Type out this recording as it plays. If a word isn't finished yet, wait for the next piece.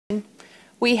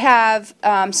We have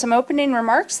some opening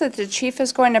remarks that the chief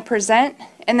is going to present,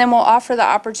 and then we'll offer the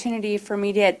opportunity for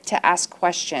media to ask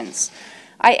questions.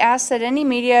 I ask that any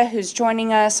media who's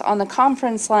joining us on the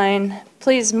conference line,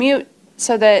 please mute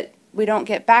so that we don't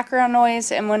get background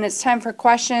noise, and when it's time for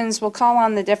questions, we'll call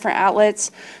on the different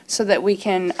outlets so that we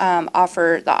can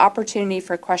offer the opportunity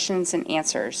for questions and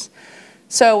answers.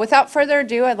 So without further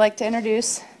ado, I'd like to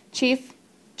introduce Chief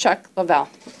Chuck Lovell.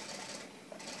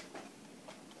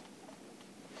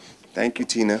 Thank you,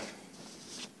 Tina.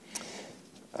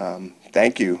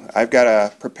 Thank you. I've got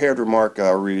a prepared remark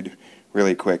I'll read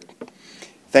really quick.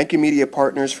 Thank you, media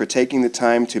partners, for taking the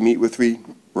time to meet with me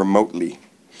remotely.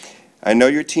 I know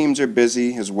your teams are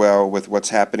busy as well with what's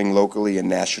happening locally and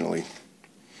nationally.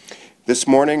 This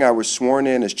morning I was sworn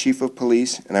in as Chief of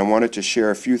Police, and I wanted to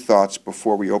share a few thoughts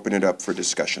before we open it up for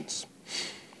discussions.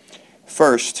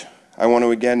 First, I want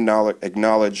to again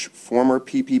acknowledge former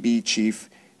PPB Chief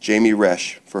Jami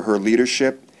Resch for her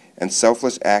leadership and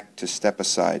selfless act to step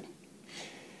aside.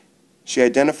 She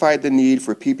identified the need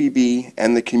for PPB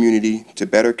and the community to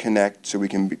better connect so we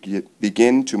can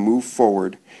begin to move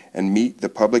forward and meet the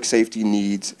public safety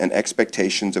needs and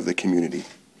expectations of the community.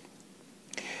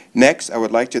 Next, I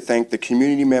would like to thank the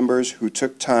community members who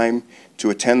took time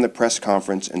to attend the press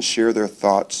conference and share their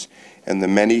thoughts, and the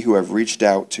many who have reached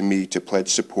out to me to pledge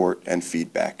support and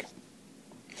feedback.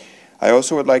 I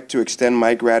also would like to extend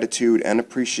my gratitude and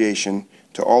appreciation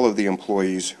to all of the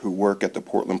employees who work at the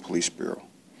Portland Police Bureau,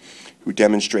 who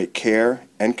demonstrate care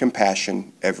and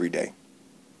compassion every day.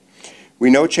 We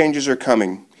know changes are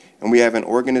coming, and we have an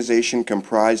organization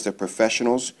comprised of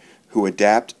professionals who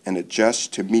adapt and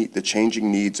adjust to meet the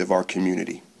changing needs of our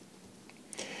community.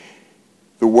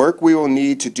 The work we will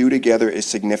need to do together is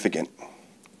significant,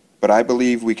 but I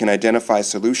believe we can identify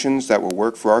solutions that will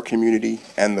work for our community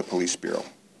and the Police Bureau.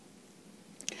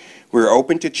 We're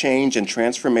open to change and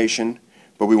transformation,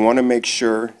 but we want to make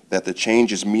sure that the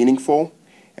change is meaningful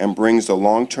and brings the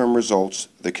long-term results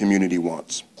the community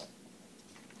wants.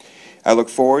 I look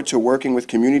forward to working with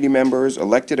community members,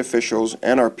 elected officials,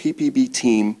 and our PPB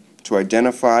team to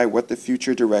identify what the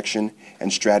future direction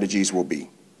and strategies will be.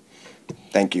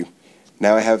 Thank you.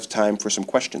 Now I have time for some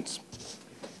questions.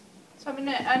 So I'm going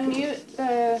to unmute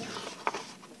the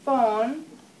phone.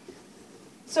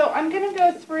 So I'm going to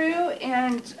go through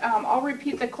and I'll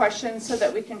repeat the questions so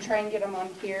that we can try and get them on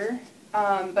here.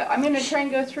 But I'm going to try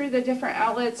and go through the different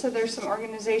outlets so there's some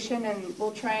organization, and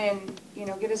we'll try and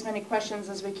get as many questions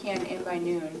as we can in by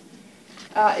noon.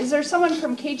 Is there someone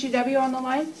from KGW on the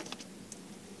line?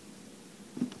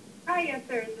 Hi, yes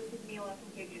sir, this is Mila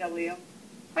from KGW.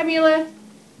 Hi Mila.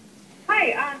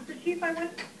 Hi, so Chief, I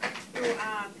went through,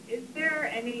 is there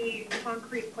any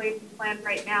concrete plan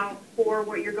right now for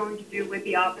what you're going to do with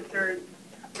the officers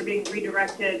who are being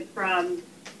redirected from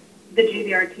the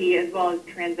GVRT as well as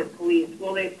transit police?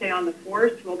 Will they stay on the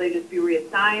force? Will they just be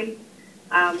reassigned?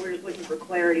 We're just looking for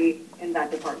clarity in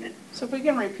that department. So if we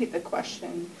can repeat the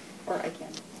question, or I can.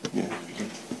 Yeah.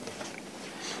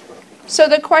 So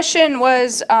the question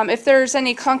was if there's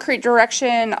any concrete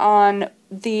direction on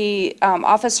the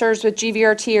officers with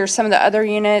GVRT or some of the other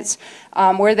units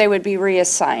where they would be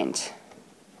reassigned.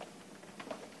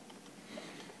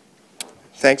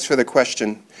 Thanks for the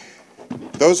question.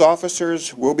 Those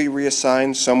officers will be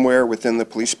reassigned somewhere within the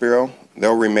Police Bureau.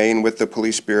 They'll remain with the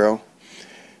Police Bureau.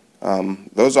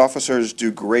 Those officers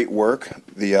do great work.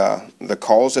 The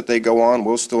calls that they go on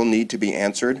will still need to be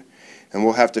answered, and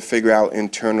we'll have to figure out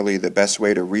internally the best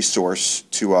way to resource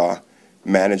to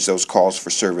manage those calls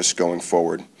for service going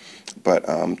forward. But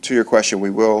to your question, we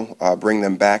will bring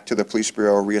them back to the Police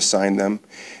Bureau, reassign them,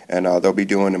 and they'll be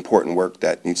doing important work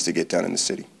that needs to get done in the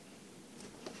city.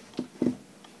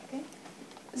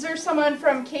 Is there someone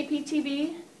from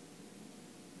KPTV?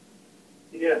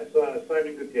 Yes,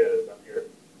 Simon Gutierrez, I'm here.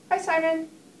 Hi, Simon.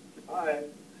 Hi.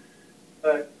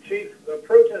 Chief,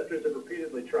 protesters have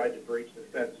repeatedly tried to breach the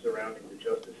fence surrounding the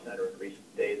Justice Center in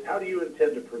recent days. How do you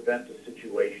intend to prevent a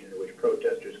situation in which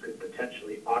protesters could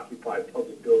potentially occupy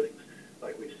public buildings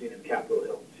like we've seen in Capitol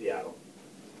Hill in Seattle?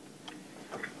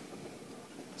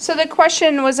 So the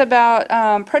question was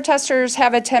about protesters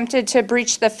have attempted to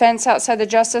breach the fence outside the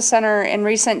Justice Center in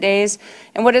recent days,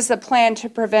 and what is the plan to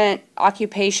prevent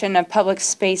occupation of public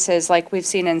spaces like we've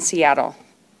seen in Seattle?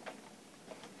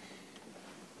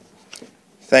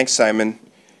 Thanks, Simon.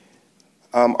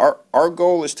 Our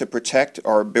goal is to protect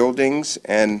our buildings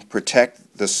and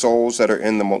protect the souls that are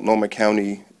in the Multnomah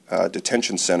County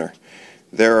Detention Center.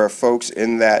 There are folks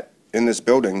in this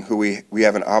building who we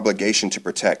have an obligation to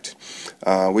protect.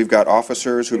 We've got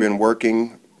officers who've been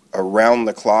working around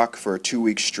the clock for 2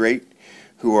 weeks straight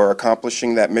who are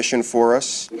accomplishing that mission for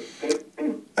us.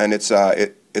 and it's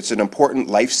an important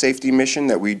life safety mission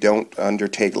that we don't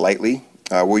undertake lightly.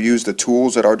 We'll use the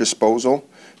tools at our disposal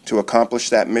to accomplish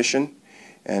that mission.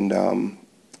 And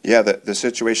yeah, the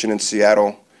situation in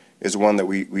Seattle is one that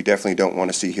we definitely don't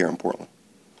want to see here in Portland.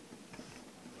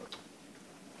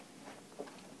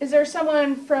 Is there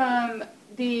someone from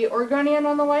the Oregonian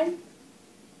on the line?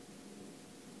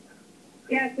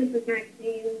 Yes, this is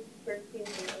Maxine, first team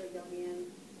from Oregonian.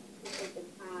 Take the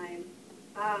time.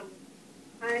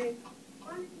 I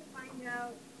wanted to find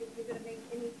out if you're going to make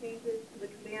any changes to the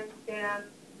command staff,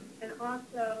 and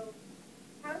also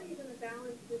how are you going to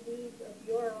balance the needs of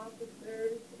your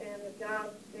officers and the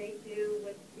jobs they do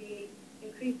with the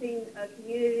increasing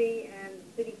community and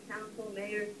city council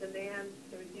mayor's demands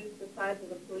to reduce the size of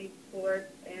the police force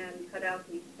and cut out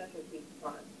these specialty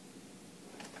squads?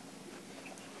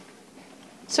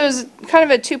 So it's kind of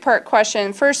a two-part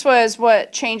question. First was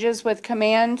what changes with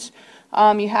command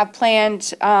you have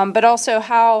planned, but also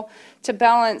how to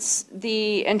balance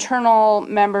the internal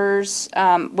members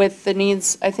with the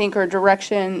needs, I think, or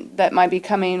direction that might be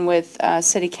coming with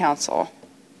city council.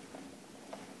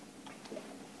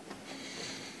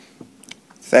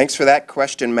 Thanks for that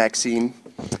question, Maxine.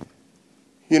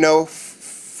 You know,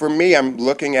 for me, I'm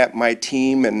looking at my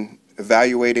team and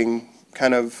evaluating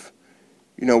kind of,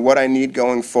 you know, what I need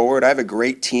going forward. I have a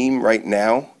great team right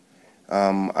now.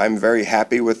 I'm very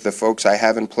happy with the folks I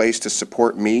have in place to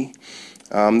support me.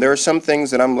 There are some things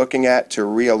that I'm looking at to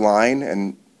realign,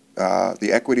 and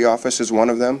the Equity Office is one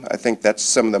of them. I think that's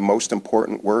some of the most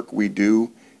important work we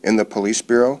do in the Police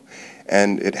Bureau,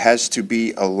 and it has to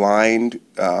be aligned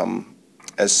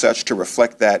as such to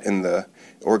reflect that in the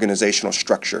organizational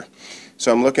structure.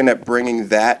 So I'm looking at bringing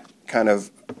that kind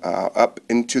of up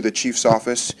into the Chief's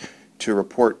office to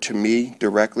report to me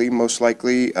directly, most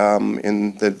likely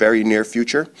in the very near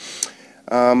future.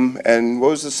 And what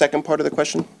was the second part of the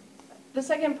question? The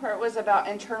second part was about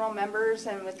internal members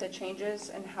and with the changes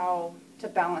and how to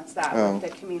balance that with the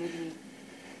community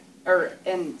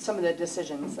and some of the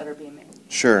decisions that are being made.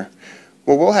 Sure.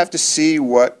 Well, we'll have to see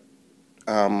what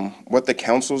the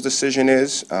council's decision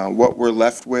is, what we're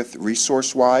left with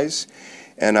resource-wise,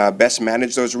 and best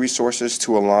manage those resources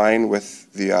to align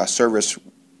with the service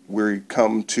we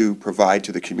come to provide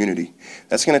to the community.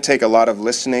 That's going to take a lot of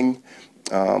listening,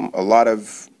 a lot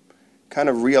of kind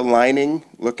of realigning,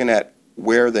 looking at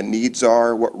where the needs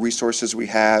are, what resources we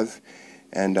have,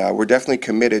 and we're definitely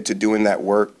committed to doing that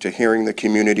work, to hearing the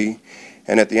community,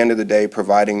 and at the end of the day,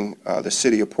 providing the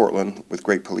city of Portland with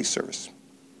great police service.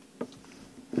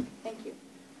 Thank you.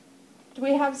 Do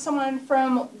we have someone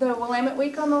from the Willamette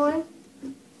Week on the line?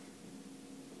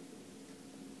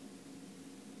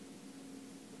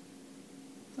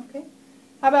 Okay.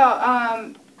 How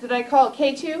about, did I call it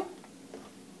K2?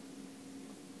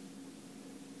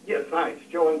 Yes, hi, it's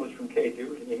Joe English from K2.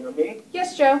 Can you hear me?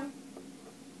 Yes, Joe.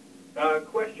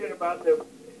 Question about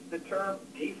the term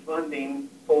defunding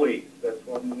police. That's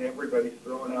one everybody's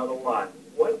throwing out a lot.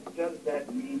 What does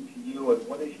that mean to you, and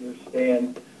what is your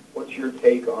stand? What's your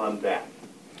take on that?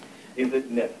 Is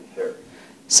it necessary?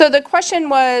 So the question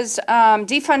was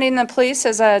defunding the police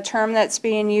is a term that's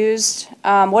being used.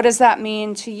 What does that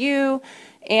mean to you?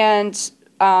 And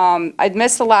I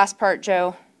missed the last part,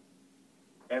 Joe.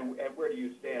 And where do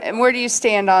you stand? And where do you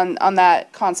stand on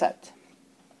that concept?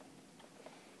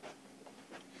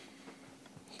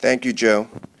 Thank you, Joe.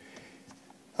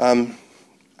 I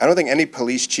don't think any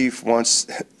police chief wants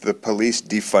the police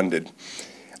defunded.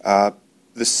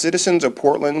 The citizens of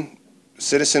Portland,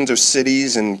 citizens of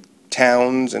cities and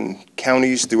towns and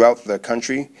counties throughout the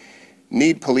country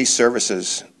need police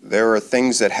services. There are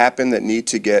things that happen that need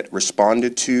to get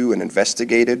responded to and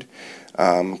investigated.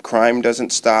 Crime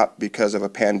doesn't stop because of a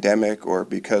pandemic or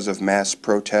because of mass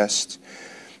protests.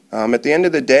 At the end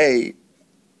of the day,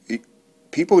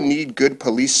 people need good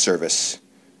police service.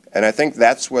 And I think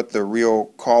that's what the real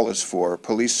call is for,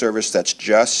 police service that's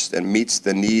just and meets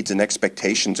the needs and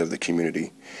expectations of the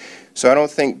community. So I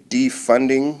don't think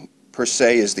defunding per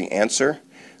se is the answer.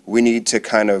 We need to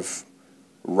kind of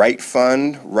right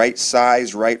fund, right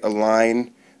size, right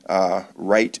align,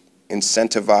 right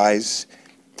incentivize,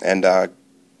 and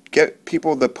get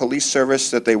people the police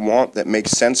service that they want, that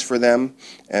makes sense for them,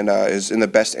 and is in the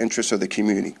best interest of the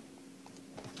community.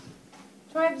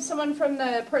 Do I have someone from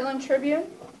the Portland Tribune?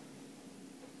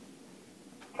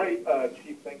 Hi,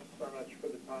 Chief. Thanks very much for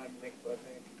the time. Thanks for letting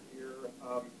me here.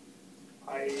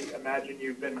 I imagine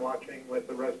you've been watching with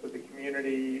the rest of the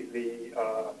community the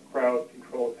crowd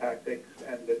control tactics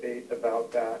and debate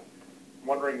about that. I'm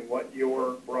wondering what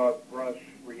your broad brush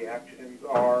reactions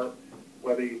are,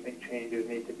 whether you think changes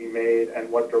need to be made,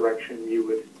 and what direction you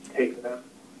would take them.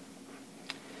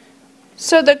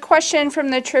 So the question from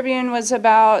the Tribune was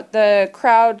about the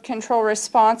crowd control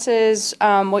responses,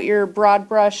 what your broad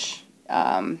brush,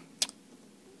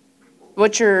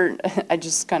 what your, I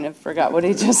just kind of forgot what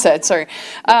he just said, sorry.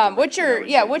 What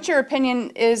your opinion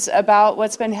is about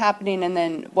what's been happening and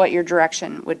then what your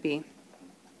direction would be.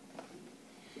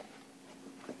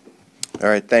 All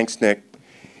right, thanks, Nick.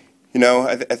 You know,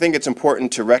 I think it's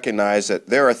important to recognize that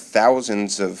there are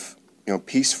thousands of,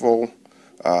 peaceful,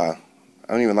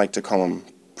 I don't even like to call them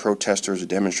protesters or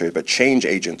demonstrators, but change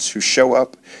agents who show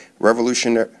up,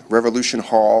 Revolution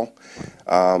Hall.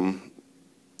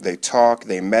 They talk,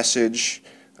 they message,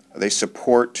 they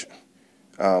support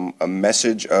a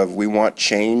message of we want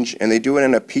change, and they do it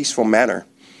in a peaceful manner.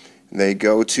 They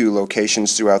go to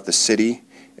locations throughout the city,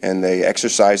 and they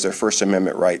exercise their First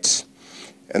Amendment rights.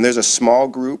 And there's a small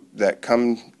group that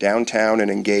come downtown and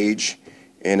engage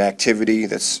in activity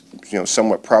that's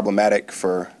somewhat problematic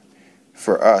for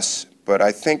us. But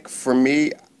I think for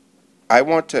me, I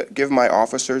want to give my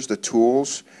officers the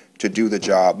tools to do the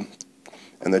job.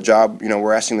 And the job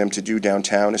we're asking them to do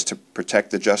downtown is to protect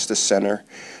the Justice Center.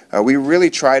 We really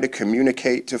try to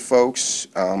communicate to folks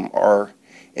our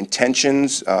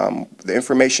intentions, the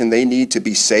information they need to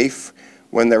be safe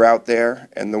when they're out there,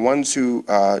 and the ones who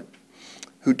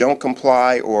don't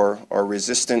comply or are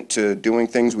resistant to doing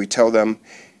things, we tell them,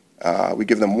 we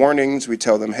give them warnings, we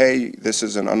tell them, hey, this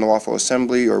is an unlawful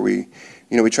assembly, or we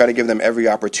try to give them every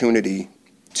opportunity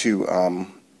to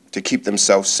keep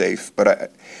themselves safe.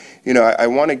 But I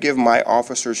want to give my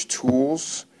officers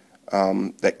tools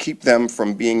that keep them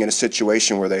from being in a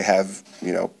situation where they have,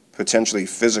 potentially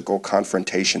physical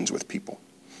confrontations with people.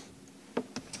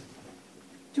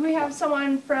 Do we have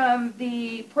someone from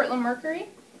the Portland Mercury?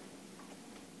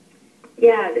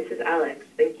 Yeah, this is Alex.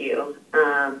 Thank you.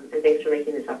 And thanks for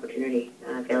making this opportunity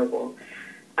available.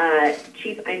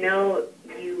 Chief, I know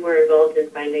you were involved in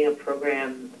finding a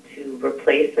program to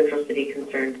replace Central City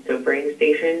Concerned sobering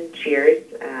station, Cheers,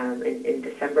 in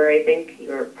December, I think. You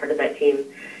were part of that team.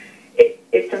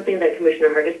 It's something that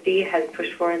Commissioner Hardesty has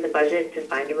pushed for in the budget to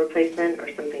find a replacement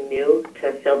or something new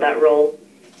to fill that role.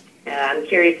 I'm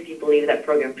curious if you believe that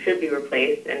program should be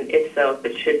replaced, and if so, if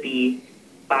it should be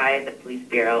by the Police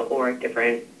Bureau or a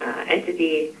different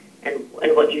entity, and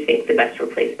what you think the best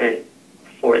replacement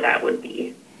for that would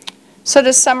be. So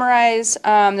to summarize,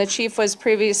 the chief was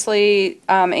previously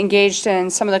engaged in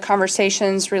some of the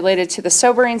conversations related to the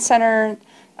sobering center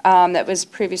that was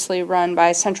previously run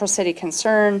by Central City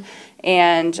Concern,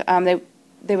 and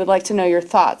they would like to know your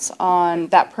thoughts on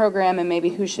that program and maybe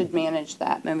who should manage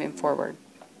that moving forward.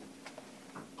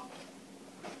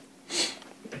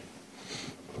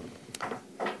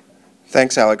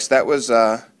 Thanks, Alex. That was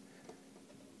a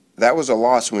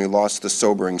loss when we lost the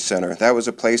sobering center. That was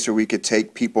a place where we could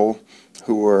take people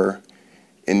who were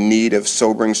in need of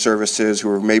sobering services, who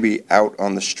were maybe out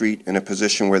on the street in a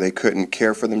position where they couldn't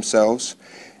care for themselves,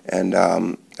 and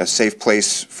a safe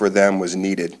place for them was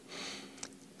needed.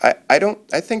 I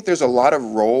think there's a lot of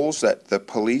roles that the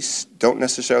police don't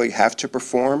necessarily have to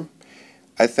perform.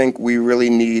 I think we really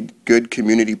need good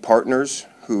community partners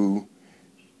who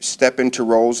step into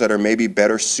roles that are maybe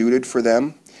better suited for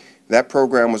them. That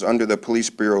program was under the Police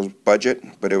Bureau's budget,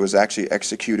 but it was actually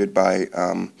executed by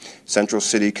Central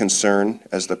City Concern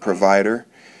as the provider.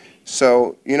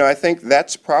 So, I think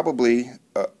that's probably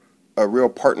a real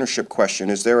partnership question.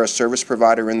 Is there a service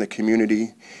provider in the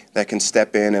community that can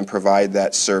step in and provide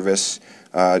that service,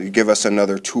 to give us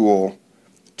another tool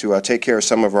to take care of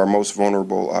some of our most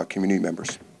vulnerable community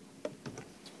members?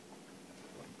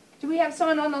 Do we have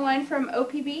someone on the line from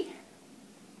OPB?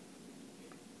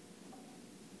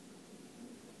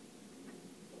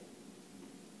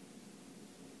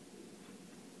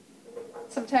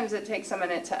 Sometimes it takes a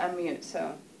minute to unmute,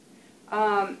 so.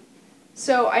 I'm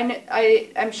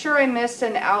sure I missed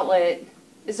an outlet.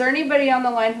 Is there anybody on the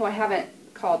line who I haven't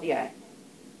called yet?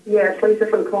 Yes, Lisa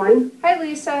from Coin. Hi,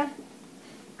 Lisa.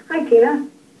 Hi, Tina.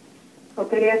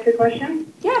 Okay to ask your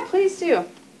question? Yeah, please do.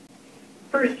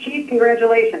 First, Chief,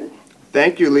 congratulations.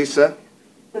 Thank you, Lisa.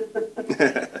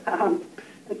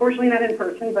 Unfortunately, not in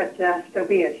person, but so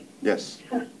be it. Yes.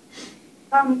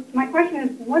 My question is,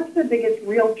 what's the biggest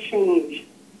real change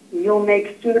you'll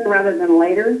make sooner rather than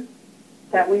later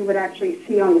that we would actually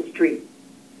see on the street?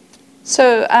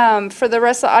 So for the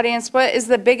rest of the audience, what is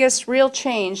the biggest real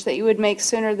change that you would make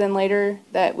sooner than later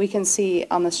that we can see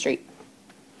on the street?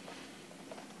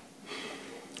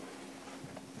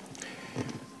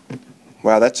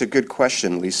 Wow, that's a good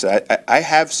question, Lisa. I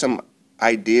have some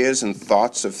ideas and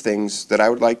thoughts of things that I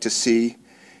would like to see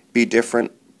be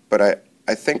different, but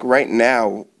I think right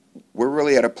now we're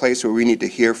really at a place where we need to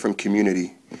hear from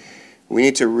community. We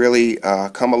need to really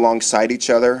come alongside each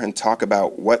other and talk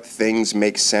about what things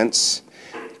make sense.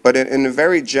 But in a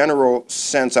very general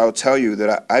sense, I'll tell you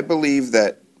that I believe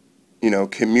that,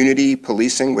 community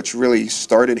policing, which really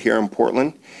started here in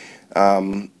Portland,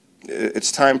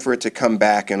 it's time for it to come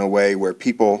back in a way where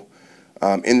people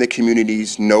in the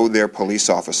communities know their police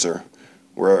officer,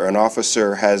 where an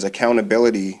officer has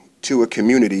accountability to a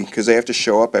community because they have to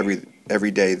show up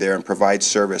every day there and provide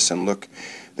service and look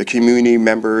the community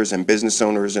members and business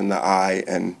owners in the eye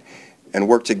and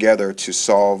work together to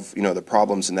solve, the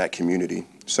problems in that community.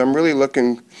 So I'm really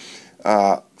looking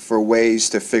for ways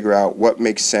to figure out what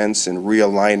makes sense in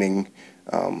realigning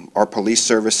our police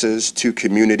services to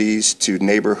communities, to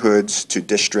neighborhoods, to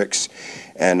districts,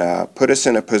 and put us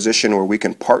in a position where we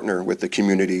can partner with the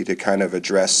community to kind of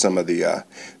address some of the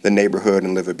neighborhood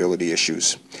and livability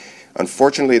issues.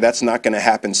 Unfortunately, that's not going to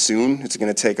happen soon. It's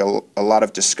going to take a lot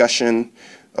of discussion,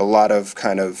 a lot of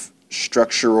kind of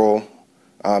structural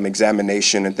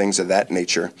examination and things of that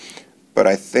nature. But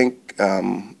I think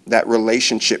that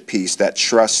relationship piece, that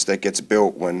trust that gets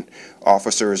built when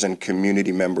officers and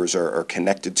community members are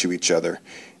connected to each other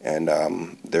and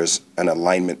there's an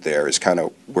alignment there is kind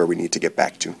of where we need to get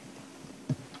back to.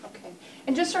 Okay.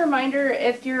 And just a reminder,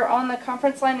 if you're on the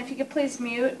conference line, if you could please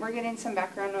mute. We're getting some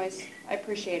background noise. I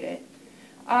appreciate it.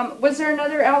 Was there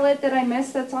another outlet that I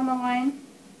missed that's on the line?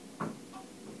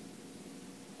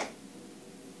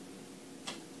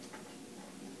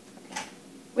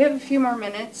 We have a few more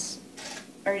minutes.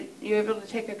 Are you able to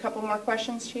take a couple more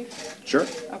questions, Chief? Sure.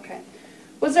 Okay.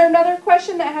 Was there another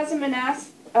question that hasn't been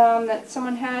asked that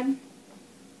someone had?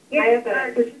 I have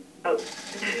a, oh.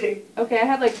 Okay, I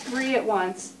had like 3 at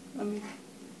once.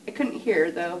 I couldn't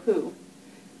hear, though. Who?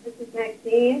 This is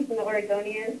Maxine from the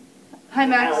Oregonian. Hi,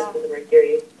 Max. Alex from the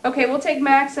Mercury. Okay, we'll take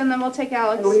Max, and then we'll take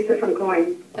Alex. And Lisa from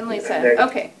Coin. And Lisa.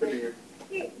 Okay.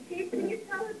 Chief, can you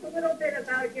tell us a little bit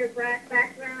about your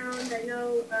background? I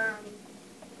know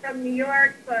from New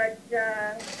York, but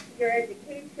your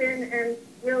education and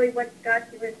really what got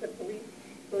you into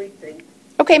policing.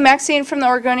 Okay, Maxine from the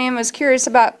Oregonian was curious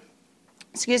about,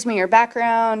 your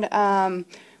background,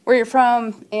 where you're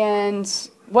from, and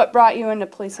what brought you into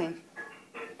policing.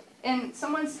 And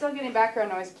someone's still getting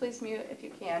background noise. Please mute if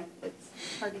you can. It's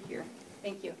hard to hear.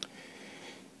 Thank you.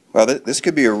 Well, this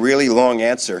could be a really long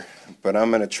answer, but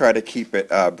I'm going to try to keep it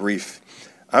brief.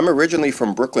 I'm originally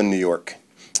from Brooklyn, New York.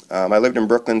 I lived in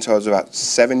Brooklyn until I was about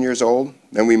 7 years old.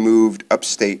 Then we moved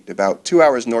upstate, about 2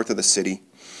 hours north of the city.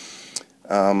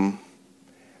 You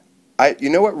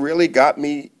know what really got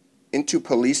me into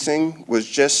policing was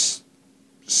just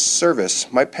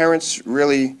service. My parents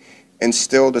really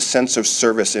instilled a sense of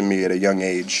service in me at a young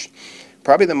age.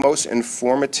 Probably the most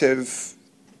informative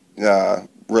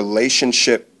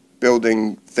relationship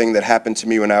building thing that happened to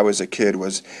me when I was a kid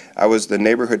was I was the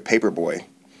neighborhood paper boy.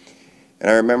 And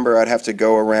I remember I'd have to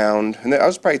go around, and I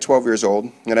was probably 12 years old,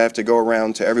 and I'd have to go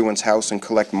around to everyone's house and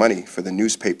collect money for the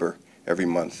newspaper every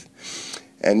month.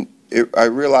 And I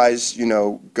realized,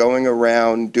 going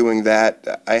around doing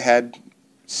that, I had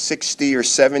 60 or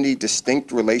 70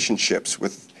 distinct relationships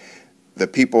with the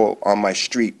people on my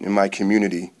street in my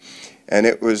community. And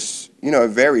it was, it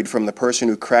varied from the person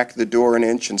who cracked the door an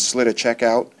inch and slid a check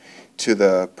out to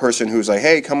the person who's like,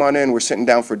 hey, come on in, we're sitting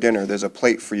down for dinner, there's a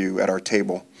plate for you at our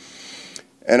table.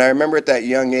 And I remember at that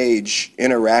young age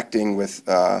interacting with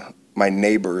my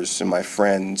neighbors and my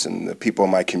friends and the people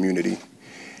in my community.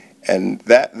 And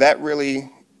that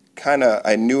really kind of,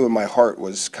 I knew in my heart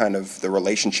was kind of the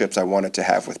relationships I wanted to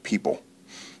have with people.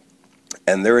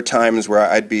 And there were times where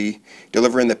I'd be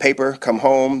delivering the paper, come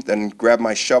home, then grab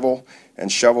my shovel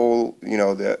and shovel,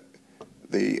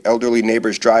 the elderly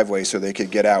neighbor's driveway so they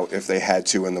could get out if they had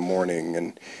to in the morning.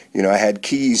 And, I had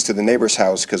keys to the neighbor's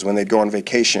house because when they'd go on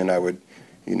vacation, I would,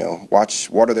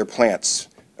 water their plants,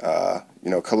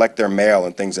 collect their mail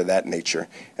and things of that nature.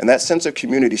 And that sense of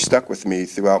community stuck with me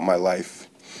throughout my life.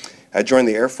 I joined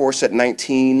the Air Force at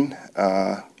 19,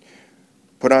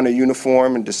 put on a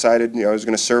uniform and decided, I was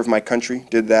going to serve my country.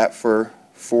 Did that for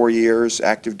 4 years,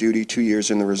 active duty, 2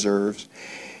 years in the reserves.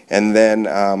 And then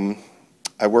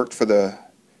I worked for the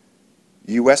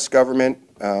U.S. government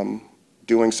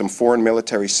doing some foreign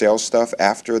military sales stuff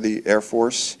after the Air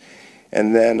Force.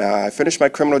 And then I finished my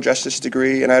criminal justice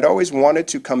degree, and I'd always wanted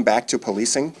to come back to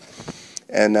policing.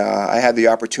 And I had the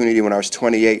opportunity when I was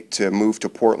 28 to move to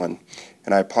Portland.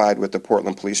 And I applied with the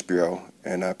Portland Police Bureau,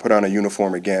 and I put on a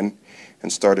uniform again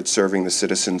and started serving the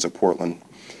citizens of Portland.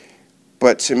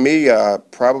 But to me,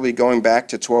 probably going back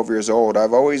to 12 years old,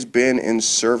 I've always been in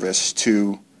service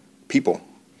to people,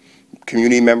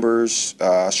 community members,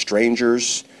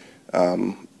 strangers,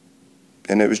 and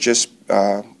it was just,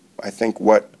 I think,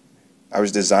 what I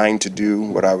was designed to do,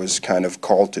 what I was kind of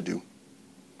called to do.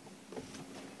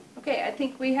 Okay, I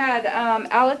think we had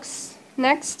Alex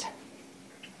next.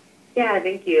 Yeah,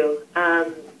 thank you.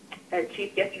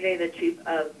 Chief, yesterday the chief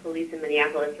of police in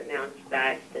Minneapolis announced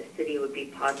that the city would be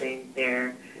pausing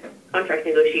their contract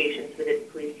negotiations with its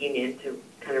police union to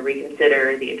kind of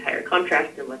reconsider the entire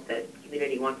contract and what the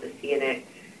community wants to see in it.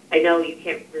 I know you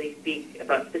can't really speak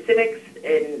about specifics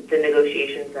in the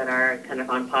negotiations that are kind of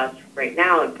on pause right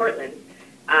now in Portland,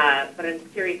 but I'm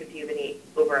curious if you have any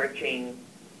overarching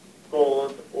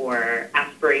goals or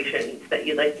aspirations that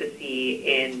you'd like to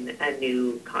see in a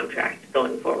new contract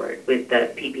going forward with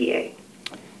the PPA.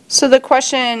 So the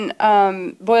question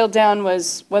boiled down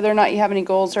was whether or not you have any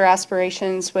goals or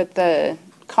aspirations with the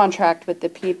contract with the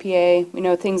PPA. We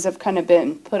know things have kind of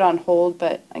been put on hold,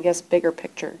 but I guess bigger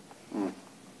picture.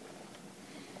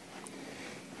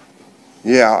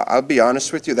 Yeah, I'll be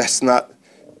honest with you, that's not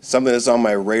something that's on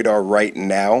my radar right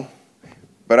now.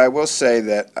 But I will say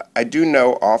that I do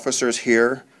know officers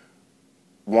here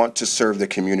want to serve the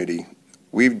community.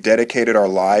 We've dedicated our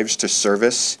lives to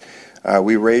service.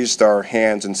 We raised our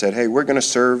hands and said, hey, we're going to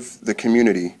serve the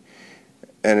community.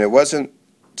 And it wasn't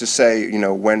to say, you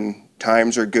know, when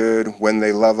times are good, when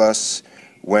they love us,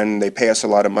 when they pay us a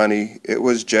lot of money. It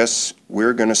was just,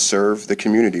 we're going to serve the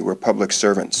community. We're public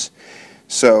servants.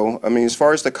 So, I mean, as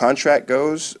far as the contract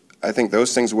goes, I think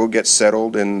those things will get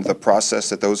settled in the process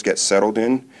that those get settled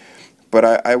in.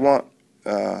 But I want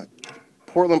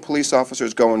Portland police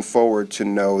officers going forward to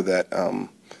know that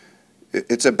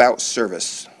it's about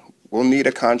service. We'll need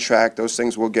a contract. Those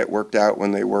things will get worked out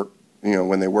when they work, you know,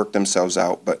 when they work themselves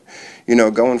out. But, you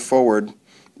know, going forward,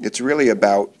 it's really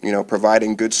about, you know,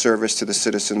 providing good service to the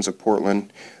citizens of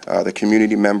Portland, the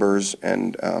community members,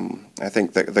 and I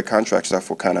think the contract stuff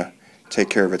will kind of take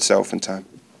care of itself in time.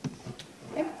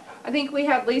 I think we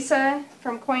have Lisa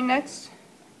from Coin next.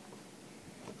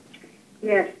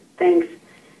 Yes, thanks.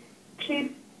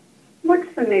 Chief,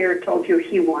 what's the mayor told you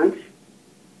he wants?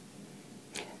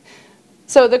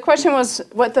 So the question was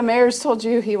what the mayor's told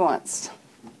you he wants.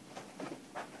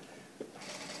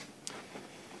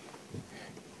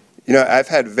 You know, I've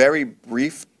had very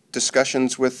brief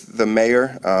discussions with the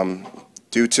mayor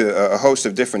due to a host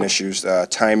of different issues,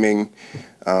 timing,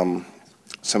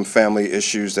 some family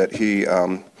issues that he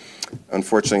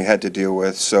unfortunately had to deal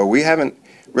with. So we haven't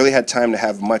really had time to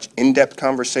have much in-depth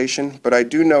conversation, but I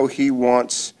do know he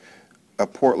wants a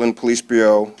Portland Police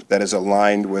Bureau that is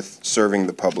aligned with serving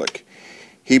the public.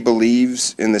 He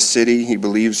believes in the city, he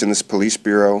believes in this police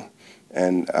bureau,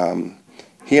 and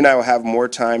he and I will have more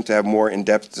time to have more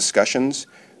in-depth discussions,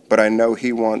 but I know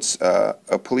he wants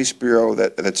a police bureau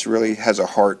that's really has a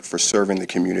heart for serving the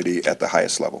community at the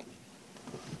highest level.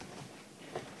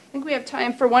 I think we have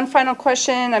time for one final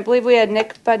question. I believe we had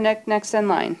Nick Budnick next in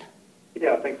line.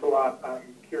 Yeah, thanks a lot. I'm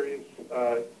curious,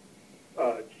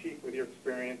 Chief, with your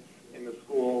experience in the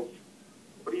schools,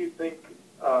 what do you think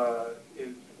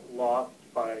is lost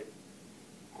by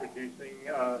reducing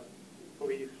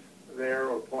police there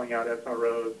or pulling out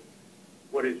SROs?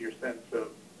 What is your sense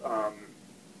of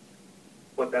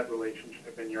what that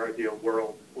relationship in your ideal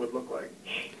world would look like?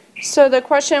 So the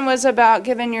question was about,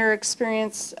 given your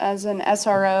experience as an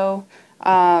SRO,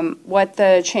 what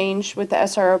the change with the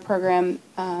SRO program,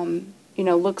 you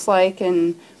know, looks like,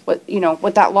 and what, you know,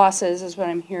 what that loss is what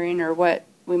I'm hearing, or what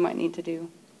we might need to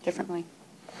do differently.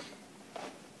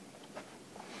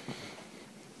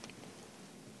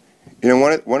 You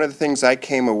know, one of the things I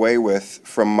came away with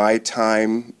from my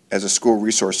time as a school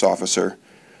resource officer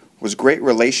was great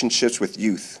relationships with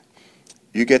youth.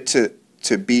 You get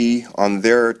to be on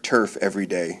their turf every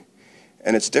day,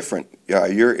 and it's different.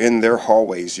 You're in their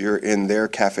hallways, you're in their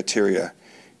cafeteria,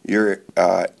 you're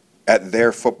at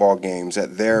their football games,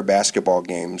 at their basketball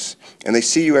games, and they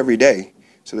see you every day.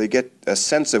 So they get a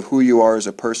sense of who you are as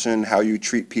a person, how you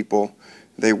treat people.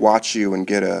 They watch you and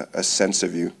get a sense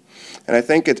of you. And I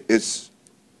think it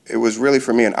was really,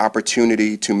 for me, an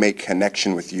opportunity to make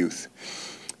connection with youth.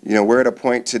 You know, we're at a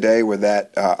point today where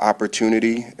that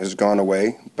opportunity has gone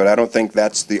away, but I don't think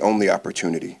that's the only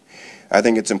opportunity. I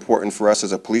think it's important for us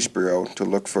as a police bureau to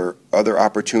look for other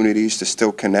opportunities to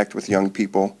still connect with young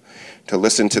people, to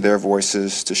listen to their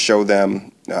voices, to show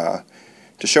them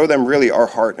really our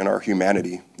heart and our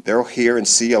humanity. They'll hear and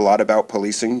see a lot about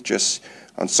policing just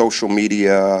on social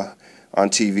media, on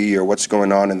TV, or what's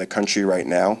going on in the country right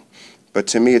now. But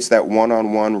to me, it's that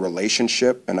one-on-one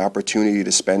relationship, an opportunity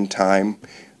to spend time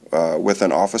with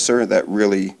an officer that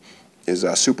really is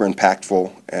super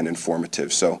impactful and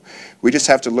informative. So we just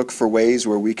have to look for ways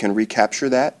where we can recapture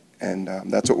that, and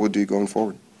that's what we'll do going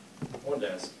forward. I wanted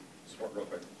to ask just one real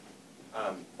quick.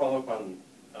 follow up on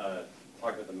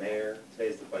talking with the mayor.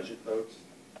 Today's the budget vote.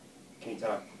 Can you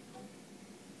talk,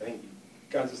 I think you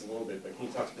got this a little bit, but can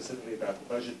you talk specifically about the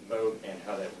budget vote and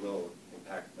how that will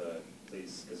impact the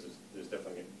police? Because there's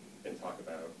definitely been talk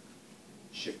about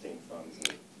shifting funds.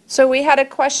 So we had a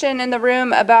question in the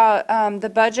room about the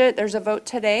budget. There's a vote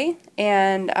today,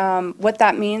 and what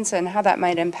that means and how that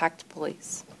might impact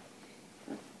police.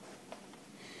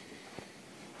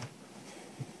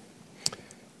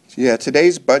 Yeah,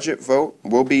 today's budget vote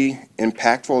will be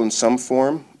impactful in some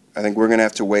form. I think we're going to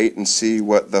have to wait and see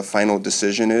what the final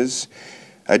decision is.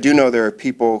 I do know there are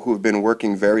people who have been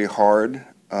working very hard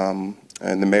in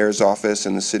the mayor's office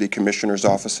and the city commissioner's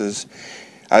offices.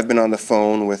 I've been on the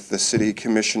phone with the city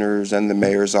commissioners and the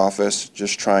mayor's office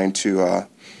just trying to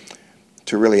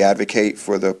really advocate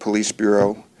for the police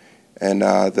bureau. And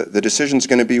the decision's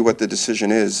going to be what the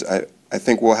decision is. I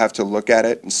think we'll have to look at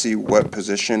it and see what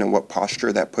position and what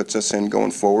posture that puts us in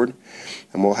going forward.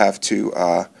 And we'll have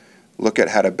to look at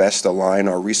how to best align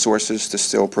our resources to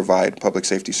still provide public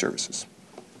safety services.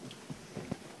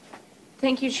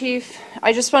 Thank you, Chief.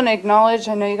 I just want to acknowledge,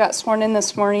 I know you got sworn in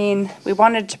this morning. We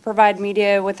wanted to provide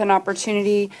media with an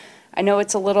opportunity. I know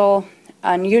it's a little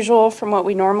unusual from what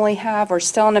we normally have. We're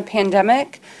still in a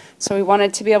pandemic, so we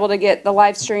wanted to be able to get the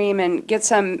live stream and get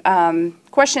some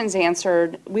questions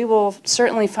answered. We will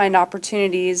certainly find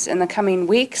opportunities in the coming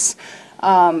weeks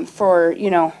for,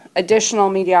 additional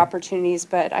media opportunities,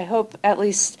 but I hope at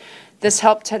least this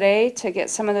helped today to get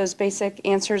some of those basic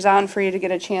answers on for you to get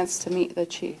a chance to meet the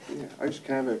chief. Yeah, I just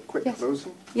can have a quick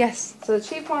closing. Yes, so the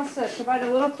chief wants to provide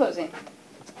a little closing.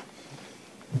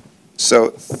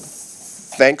 So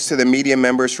thanks to the media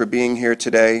members for being here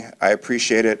today. I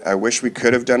appreciate it. I wish we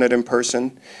could have done it in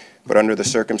person, but under the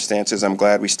circumstances, I'm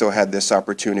glad we still had this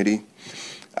opportunity.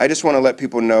 I just want to let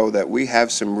people know that we have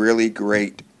some really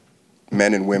great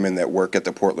men and women that work at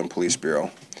the Portland Police Bureau.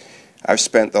 I've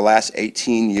spent the last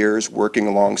 18 years working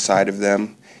alongside of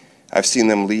them. I've seen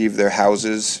them leave their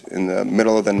houses in the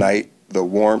middle of the night, the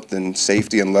warmth and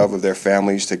safety and love of their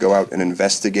families, to go out and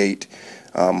investigate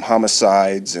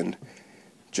homicides and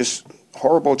just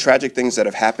horrible, tragic things that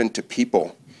have happened to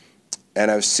people. And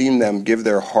I've seen them give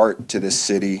their heart to this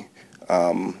city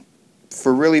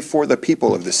for the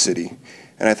people of the city.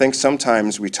 And I think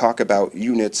sometimes we talk about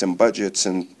units and budgets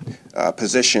and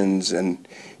positions, and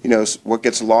what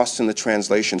gets lost in the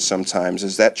translation sometimes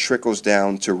is that trickles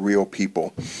down to real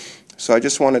people. So I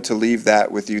just wanted to leave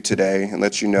that with you today and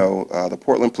let you know the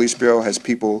Portland Police Bureau has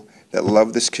people that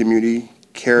love this community,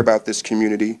 care about this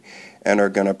community, and are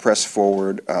going to press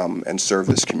forward and serve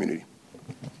this community.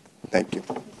 Thank you.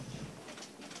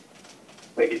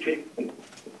 Thank you, Chief.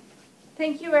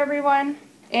 Thank you, everyone.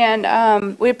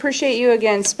 And we appreciate you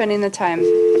again spending the time.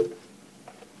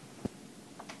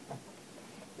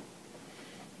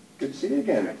 Good to see you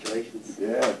again. Congratulations.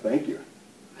 Yeah, thank you.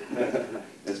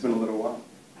 It's been a little while.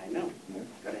 I know. Yeah.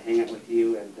 Got to hang out with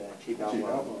you and Chief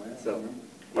Lovell. Yeah. So,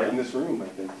 Right in this room, I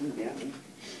think, too. yeah.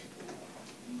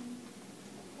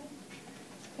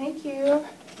 Thank you.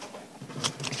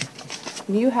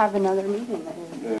 You have another meeting that you're